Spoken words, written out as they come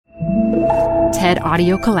TED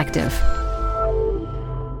Audio Collective.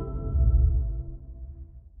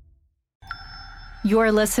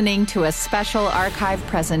 You're listening to a special archive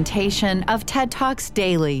presentation of TED Talks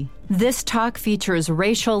Daily. This talk features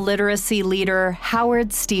racial literacy leader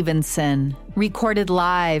Howard Stevenson, recorded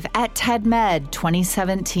live at TEDMed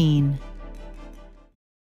 2017.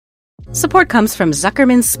 Support comes from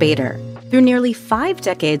Zuckerman Spader. Through nearly 5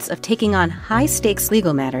 decades of taking on high-stakes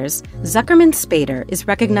legal matters, Zuckerman Spader is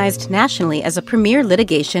recognized nationally as a premier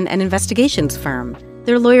litigation and investigations firm.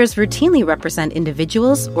 Their lawyers routinely represent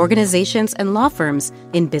individuals, organizations, and law firms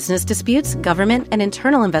in business disputes, government and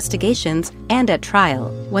internal investigations, and at trial,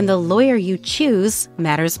 when the lawyer you choose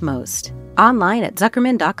matters most. Online at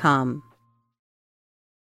Zuckerman.com.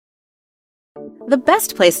 The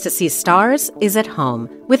best place to see stars is at home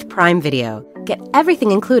with Prime Video. Get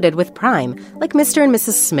everything included with Prime, like Mr. and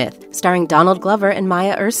Mrs. Smith, starring Donald Glover and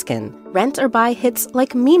Maya Erskine. Rent or buy hits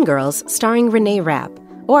like Mean Girls, starring Renee Rapp.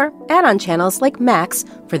 Or add-on channels like Max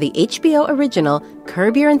for the HBO original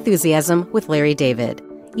Curb Your Enthusiasm with Larry David.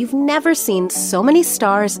 You've never seen so many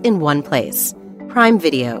stars in one place. Prime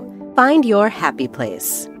Video. Find your happy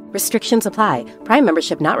place. Restrictions apply. Prime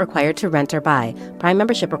membership not required to rent or buy. Prime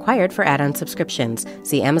membership required for add-on subscriptions.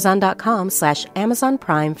 See Amazon.com/Amazon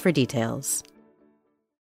Prime for details.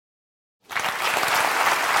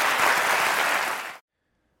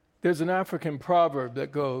 There's an African proverb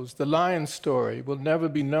that goes, "The lion's story will never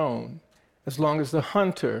be known as long as the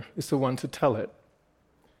hunter is the one to tell it."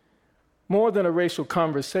 More than a racial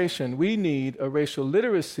conversation, we need a racial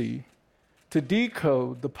literacy to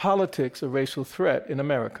decode the politics of racial threat in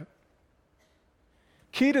America.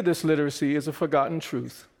 Key to this literacy is a forgotten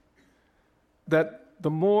truth, that the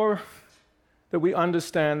more that we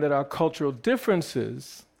understand that our cultural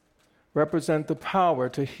differences represent the power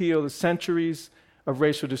to heal the centuries of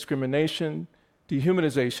racial discrimination,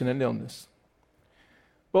 dehumanization, and illness.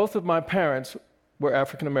 Both of my parents were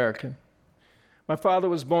African American. My father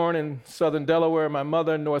was born in southern Delaware, my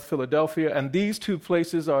mother in North Philadelphia, and these two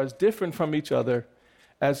places are as different from each other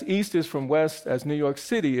as East is from West, as New York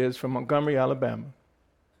City is from Montgomery, Alabama.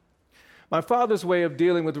 My father's way of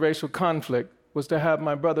dealing with racial conflict was to have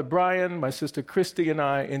my brother Brian, my sister Christy, and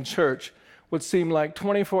I in church what seemed like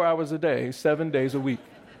 24 hours a day, 7 days a week.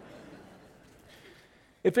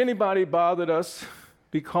 If anybody bothered us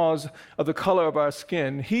because of the color of our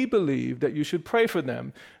skin, he believed that you should pray for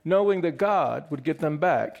them, knowing that God would get them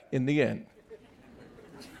back in the end.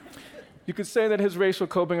 You could say that his racial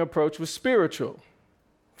coping approach was spiritual,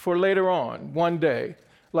 for later on, one day,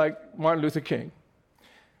 like Martin Luther King.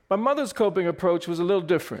 My mother's coping approach was a little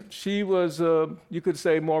different. She was, you could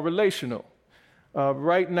say, more relational.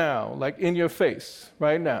 Right now, like in your face,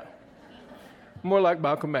 right now. More like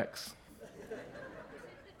Malcolm X.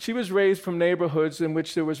 She was raised from neighborhoods in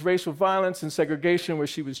which there was racial violence and segregation, where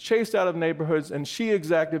she was chased out of neighborhoods and she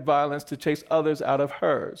exacted violence to chase others out of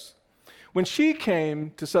hers. When she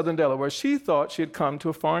came to southern Delaware, she thought she had come to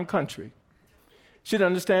a foreign country. She didn't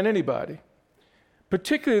understand anybody,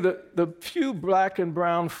 particularly the few black and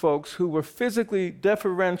brown folks who were physically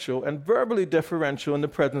deferential and verbally deferential in the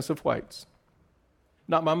presence of whites.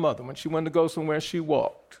 Not my mother. When she wanted to go somewhere, she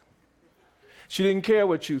walked. She didn't care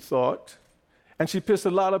what you thought. And she pissed a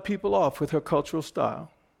lot of people off with her cultural style.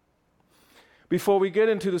 Before we get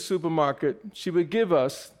into the supermarket, she would give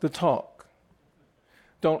us the talk.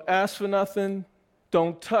 Don't ask for nothing.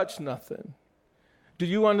 Don't touch nothing. Do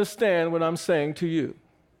you understand what I'm saying to you?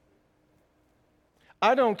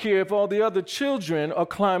 I don't care if all the other children are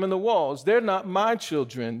climbing the walls. They're not my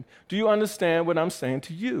children. Do you understand what I'm saying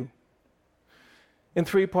to you? In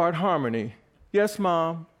 3-part harmony. Yes,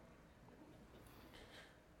 Mom.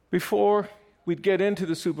 Before we'd get into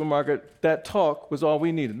the supermarket, that talk was all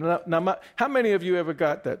we needed. Now, how many of you ever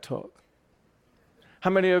got that talk?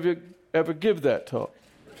 How many of you ever give that talk?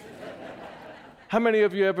 How many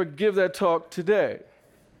of you ever give that talk today?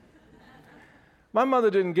 My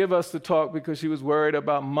mother didn't give us the talk because she was worried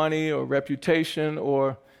about money or reputation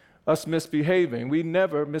or us misbehaving. We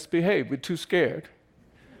never misbehaved. We're too scared.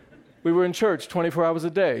 We were in church 24 hours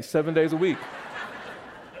a day, 7 days a week.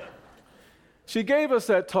 She gave us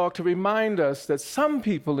that talk to remind us that some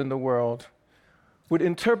people in the world would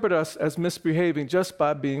interpret us as misbehaving just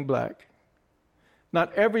by being black.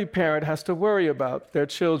 Not every parent has to worry about their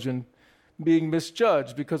children being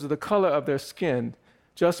misjudged because of the color of their skin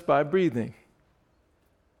just by breathing.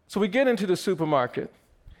 So we get into the supermarket,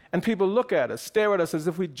 and people look at us, stare at us as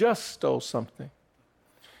if we just stole something.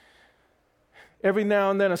 Every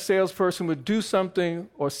now and then a salesperson would do something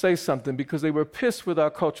or say something because they were pissed with our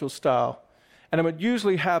cultural style. And it would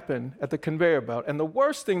usually happen at the conveyor belt. And the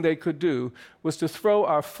worst thing they could do was to throw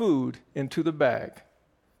our food into the bag.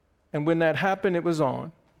 And when that happened, it was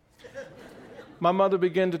on. My mother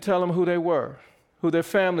began to tell them who they were, who their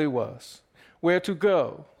family was, where to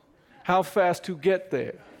go, how fast to get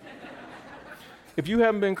there. If you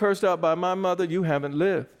haven't been cursed out by my mother, you haven't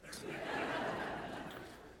lived.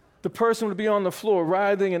 The person would be on the floor,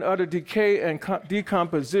 writhing in utter decay and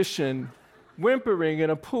decomposition, whimpering in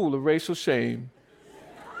a pool of racial shame.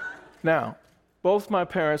 Now, both my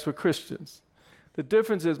parents were Christians. The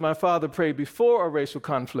difference is my father prayed before a racial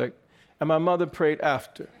conflict, and my mother prayed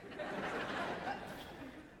after.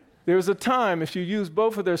 There is a time, if you use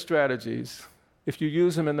both of their strategies, if you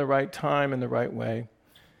use them in the right time, in the right way,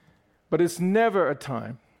 but it's never a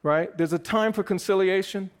time, right? There's a time for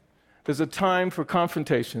conciliation, there's a time for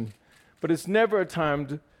confrontation, but it's never a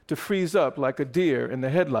time to freeze up like a deer in the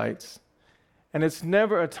headlights, and it's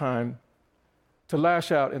never a time to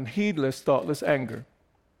lash out in heedless, thoughtless anger.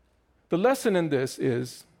 The lesson in this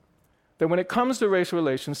is that when it comes to racial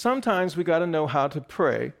relations, sometimes we got to know how to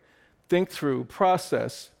pray, think through,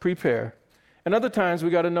 process, prepare, and other times we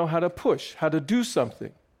got to know how to push, how to do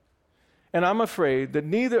something. And I'm afraid that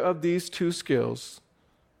neither of these two skills,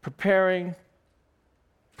 preparing,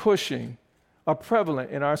 pushing, are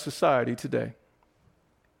prevalent in our society today.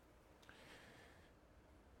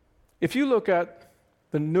 If you look at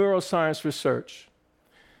the neuroscience research,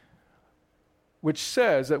 which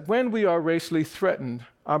says that when we are racially threatened,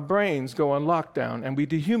 our brains go on lockdown and we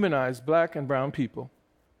dehumanize black and brown people.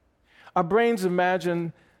 Our brains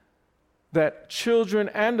imagine that children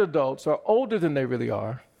and adults are older than they really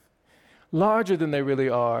are, larger than they really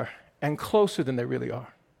are, and closer than they really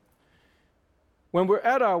are. When we're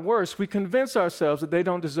at our worst, we convince ourselves that they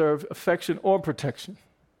don't deserve affection or protection.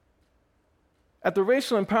 At the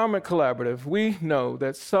Racial Empowerment Collaborative, we know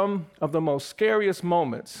that some of the most scariest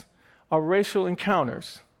moments are racial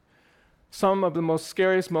encounters, some of the most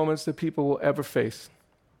scariest moments that people will ever face.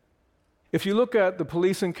 If you look at the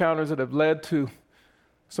police encounters that have led to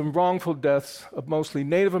some wrongful deaths of mostly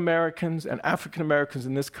Native Americans and African Americans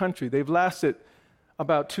in this country, they've lasted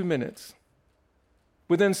about 2 minutes.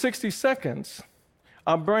 Within 60 seconds,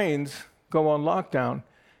 our brains go on lockdown,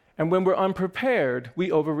 and when we're unprepared, we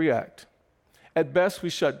overreact. At best, we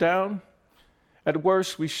shut down. At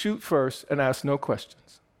worst, we shoot first and ask no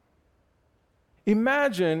questions.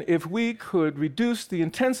 Imagine if we could reduce the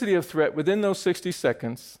intensity of threat within those 60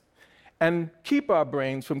 seconds and keep our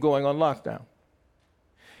brains from going on lockdown.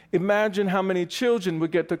 Imagine how many children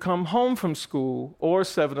would get to come home from school or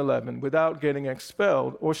 7-Eleven without getting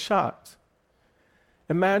expelled or shot.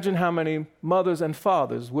 Imagine how many mothers and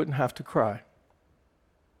fathers wouldn't have to cry.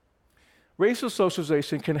 Racial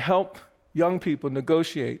socialization can help young people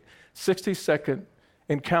negotiate 60-second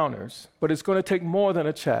encounters, but it's going to take more than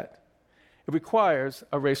a chat. It requires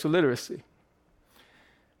a racial literacy.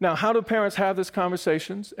 Now, how do parents have these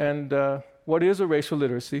conversations, and what is a racial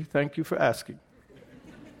literacy? Thank you for asking.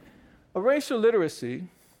 A racial literacy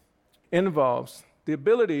involves the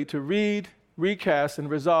ability to read, recast, and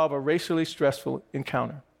resolve a racially stressful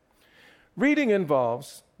encounter. Reading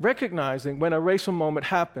involves recognizing when a racial moment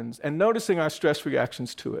happens and noticing our stress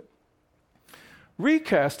reactions to it.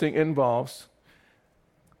 Recasting involves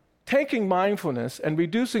taking mindfulness and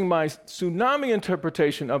reducing my tsunami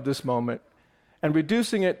interpretation of this moment and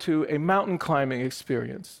reducing it to a mountain climbing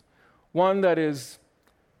experience, one that is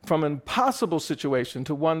from an impossible situation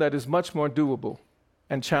to one that is much more doable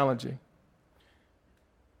and challenging.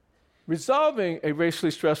 Resolving a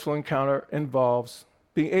racially stressful encounter involves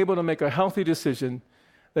being able to make a healthy decision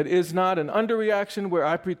that is not an underreaction where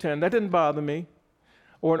I pretend that didn't bother me,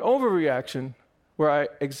 or an overreaction where I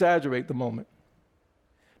exaggerate the moment.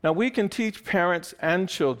 Now, we can teach parents and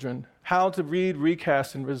children how to read,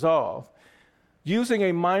 recast, and resolve using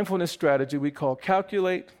a mindfulness strategy we call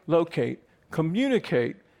calculate, locate,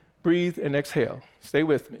 communicate, breathe, and exhale. Stay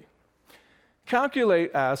with me.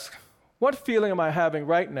 Calculate asks, what feeling am I having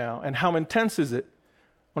right now, and how intense is it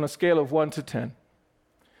on a scale of 1 to 10?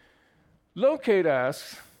 Locate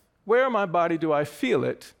asks, where in my body do I feel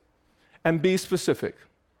it, and be specific.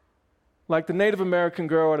 Like the Native American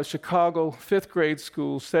girl at a Chicago 5th grade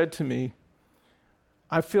school said to me,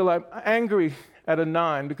 I feel I'm angry at a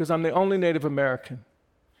 9 because I'm the only Native American.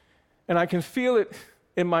 And I can feel it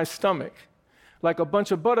in my stomach, like a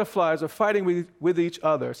bunch of butterflies are fighting with each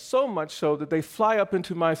other, so much so that they fly up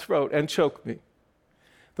into my throat and choke me.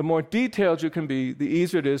 The more detailed you can be, the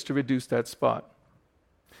easier it is to reduce that spot.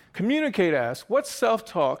 Communicate asks, what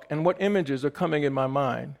self-talk and what images are coming in my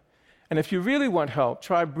mind? And if you really want help,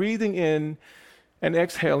 try breathing in and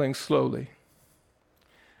exhaling slowly.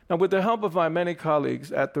 Now, with the help of my many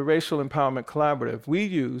colleagues at the Racial Empowerment Collaborative, we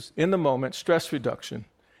use, in the moment, stress reduction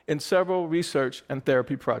in several research and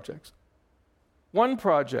therapy projects. One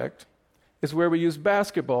project is where we use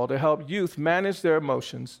basketball to help youth manage their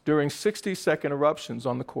emotions during 60-second eruptions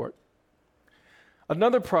on the court.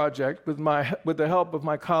 Another project, with the help of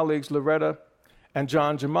my colleagues Loretta and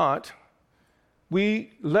John Jamont,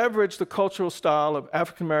 we leverage the cultural style of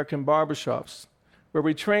African-American barbershops, where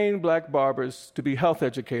we train black barbers to be health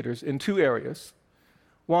educators in two areas.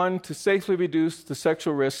 One, to safely reduce the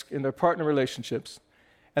sexual risk in their partner relationships,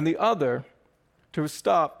 and the other, to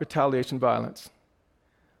stop retaliation violence.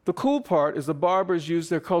 The cool part is the barbers use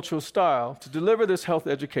their cultural style to deliver this health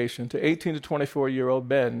education to 18 to 24-year-old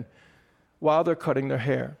men while they're cutting their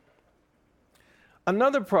hair.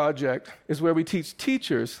 Another project is where we teach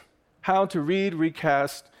teachers how to read,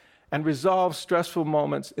 recast, and resolve stressful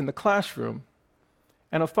moments in the classroom.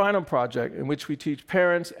 And a final project in which we teach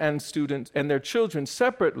parents and students and their children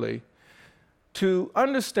separately to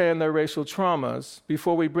understand their racial traumas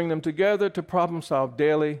before we bring them together to problem solve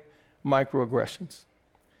daily microaggressions.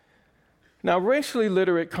 Now, racially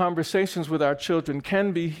literate conversations with our children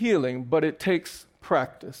can be healing, but it takes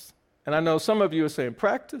practice. And I know some of you are saying,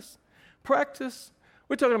 practice? Practice?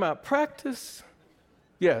 We're talking about practice?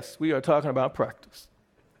 Yes, we are talking about practice.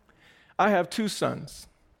 I have two sons.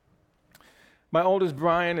 My oldest,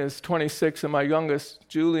 Brian, is 26, and my youngest,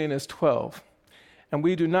 Julian, is 12. And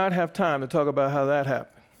we do not have time to talk about how that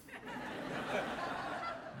happened.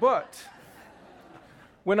 But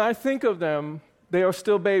when I think of them, they are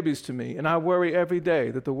still babies to me, and I worry every day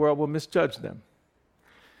that the world will misjudge them.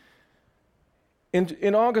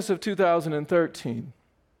 In August of 2013,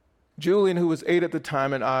 Julian, who was 8 at the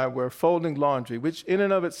time, and I were folding laundry, which in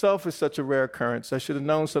and of itself is such a rare occurrence. I should have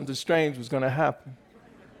known something strange was going to happen.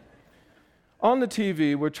 On the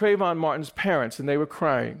TV were Trayvon Martin's parents, and they were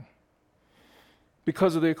crying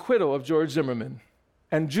because of the acquittal of George Zimmerman.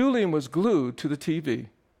 And Julian was glued to the TV.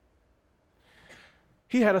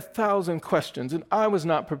 He had 1,000 questions, and I was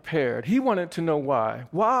not prepared. He wanted to know why.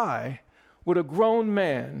 Why would a grown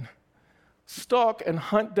man stalk and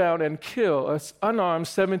hunt down and kill an unarmed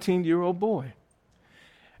 17-year-old boy?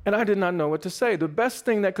 And I did not know what to say. The best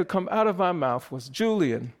thing that could come out of my mouth was,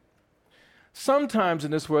 Julian, sometimes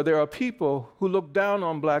in this world there are people who look down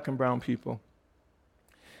on black and brown people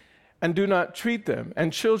and do not treat them,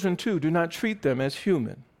 and children too, do not treat them as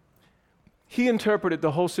human. He interpreted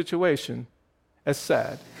the whole situation as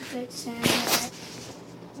sad. It's saying that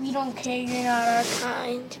we don't care, you're not our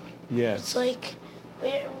kind. Yes. It's like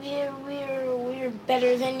we're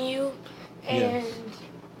better than you, and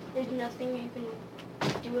there's nothing you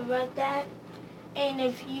can do about that. And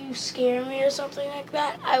if you scare me or something like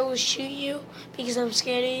that, I will shoot you because I'm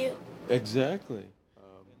scared of you. Exactly.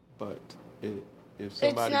 But if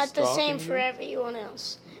somebody's it's not the same you, for everyone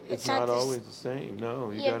else. It's not always the same.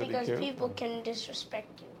 No, you gotta be careful. Yeah, because people can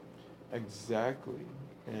disrespect you. Exactly.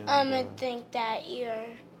 And, I think that you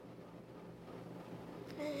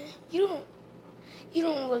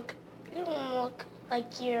don't look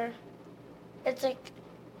like you're. It's like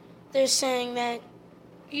they're saying that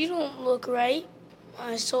you don't look right,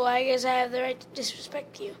 so I guess I have the right to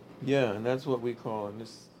disrespect you. Yeah, and that's what we call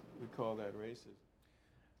that racism.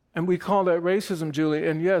 And we call that racism, Julie.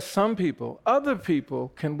 And yes, some people, other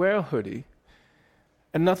people can wear a hoodie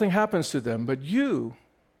and nothing happens to them, but you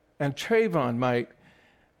and Trayvon might.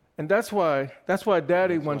 And that's why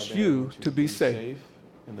Daddy wants you to be safe.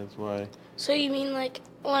 And that's why. So you mean like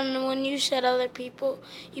when you said other people,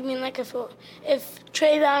 you mean like if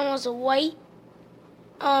Trayvon was a white,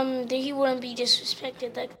 that he wouldn't be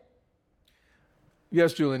disrespected like.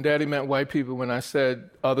 Yes, Julian, Daddy meant white people when I said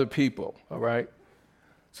other people, all right?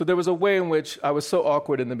 So there was a way in which I was so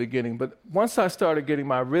awkward in the beginning, but once I started getting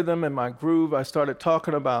my rhythm and my groove, I started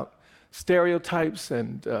talking about stereotypes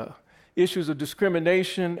and issues of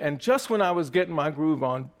discrimination, and just when I was getting my groove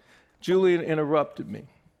on, Julian interrupted me.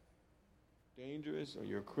 Dangerous, or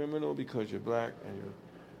you're a criminal because you're black and you're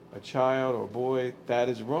a child or a boy, that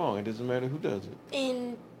is wrong. It doesn't matter who does it.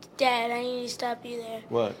 And Dad, I need to stop you there.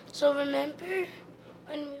 What? So remember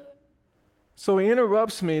when we were... So he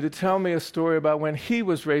interrupts me to tell me a story about when he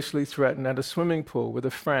was racially threatened at a swimming pool with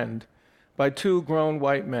a friend by 2 grown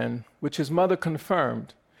white men, which his mother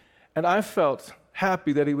confirmed. And I felt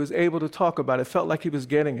happy that he was able to talk about it. Felt like he was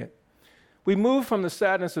getting it. We moved from the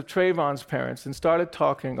sadness of Trayvon's parents and started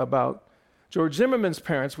talking about George Zimmerman's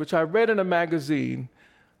parents, which I read in a magazine,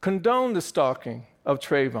 condoned the stalking of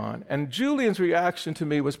Trayvon. And Julian's reaction to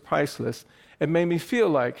me was priceless. It made me feel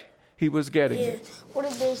like he was getting it. What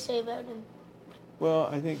did they say about him? Well,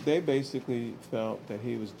 I think they basically felt that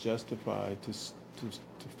he was justified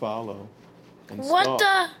to follow and What stalk.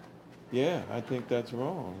 the? Yeah, I think that's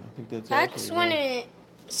wrong. I think that's That's absolutely when wrong. it.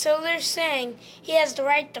 So they're saying he has the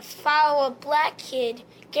right to follow a black kid,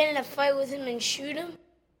 get in a fight with him, and shoot him?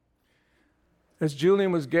 As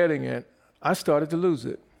Julian was getting it, I started to lose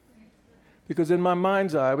it. Because in my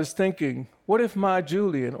mind's eye, I was thinking, what if my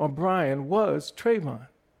Julian or Brian was Trayvon?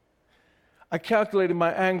 I calculated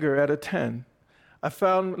my anger at a 10. I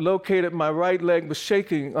located my right leg was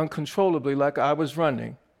shaking uncontrollably like I was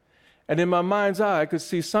running. And in my mind's eye, I could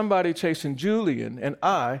see somebody chasing Julian, and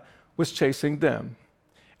I was chasing them.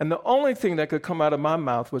 And the only thing that could come out of my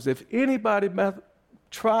mouth was, if anybody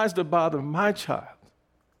tries to bother my child.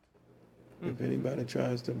 If anybody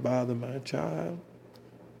tries to bother my child,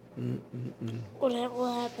 What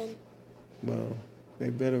happened? well, they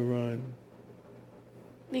better run.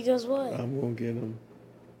 Because what? I'm going to get them.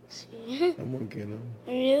 See? I'm going to get them.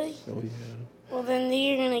 Really? Oh, yeah. Well, then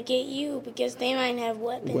they're going to get you because they might have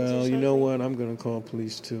weapons. Well, or you know something. what? I'm going to call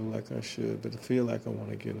police too, like I should. But I feel like I want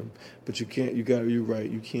to get them. But you can't. You're right.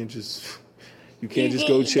 You can't just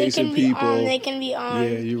go chasing people. They can be armed.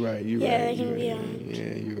 Yeah, you're right. Yeah, they can be armed.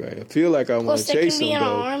 Yeah, you're right. I feel like I want Plus, to they chase can be them in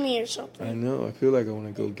an though. army or something. I know. I feel like I want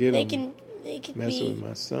to go get They them. can Messing be. with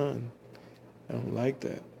my son. I don't like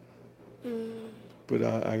that. But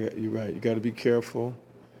you're right. You got to be careful,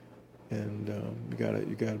 and you got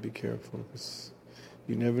to be careful, because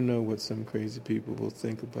you never know what some crazy people will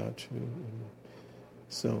think about you. And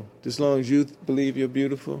so, just as long as you believe you're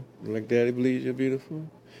beautiful, like Daddy believes you're beautiful,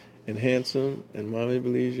 and handsome, and Mommy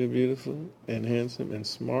believes you're beautiful, and handsome, and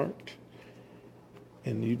smart,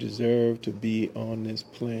 and you deserve to be on this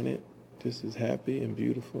planet just as happy and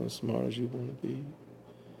beautiful and smart as you want to be,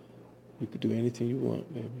 you could do anything you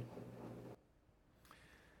want, baby.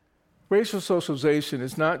 Racial socialization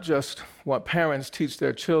is not just what parents teach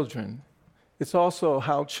their children, it's also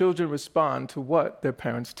how children respond to what their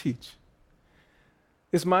parents teach.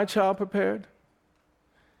 Is my child prepared?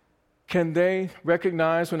 Can they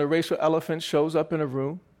recognize when a racial elephant shows up in a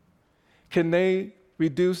room? Can they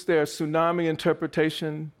reduce their tsunami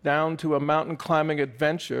interpretation down to a mountain climbing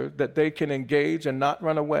adventure that they can engage and not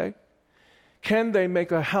run away? Can they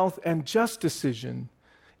make a health and just decision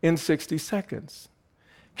in 60 seconds?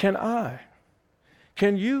 Can I?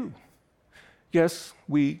 Can you? Yes,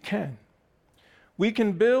 we can. We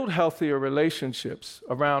can build healthier relationships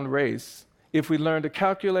around race if we learn to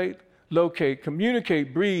calculate, locate,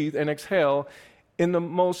 communicate, breathe, and exhale in the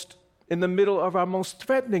middle of our most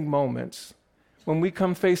threatening moments, when we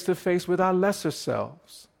come face to face with our lesser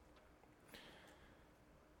selves.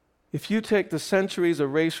 If you take the centuries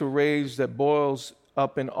of racial rage that boils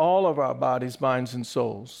up in all of our bodies, minds, and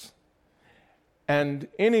souls, and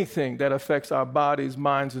anything that affects our bodies,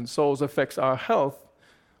 minds, and souls affects our health,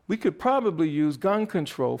 we could probably use gun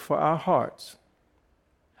control for our hearts.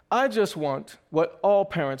 I just want what all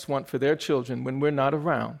parents want for their children when we're not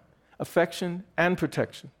around: affection and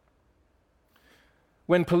protection.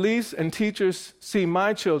 When police and teachers see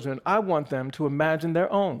my children, I want them to imagine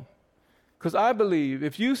their own. Because I believe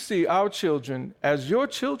if you see our children as your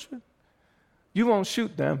children, you won't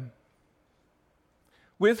shoot them.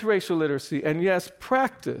 With racial literacy, and yes,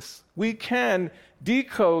 practice, we can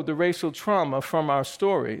decode the racial trauma from our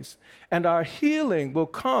stories, and our healing will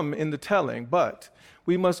come in the telling. But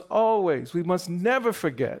we must never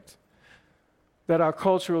forget that our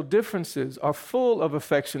cultural differences are full of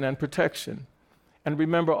affection and protection. And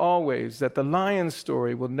remember always that the lion's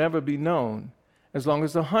story will never be known as long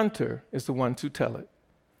as the hunter is the one to tell it.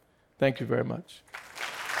 Thank you very much.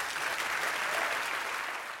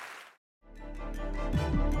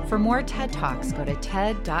 For more TED Talks, go to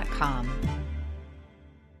TED.com.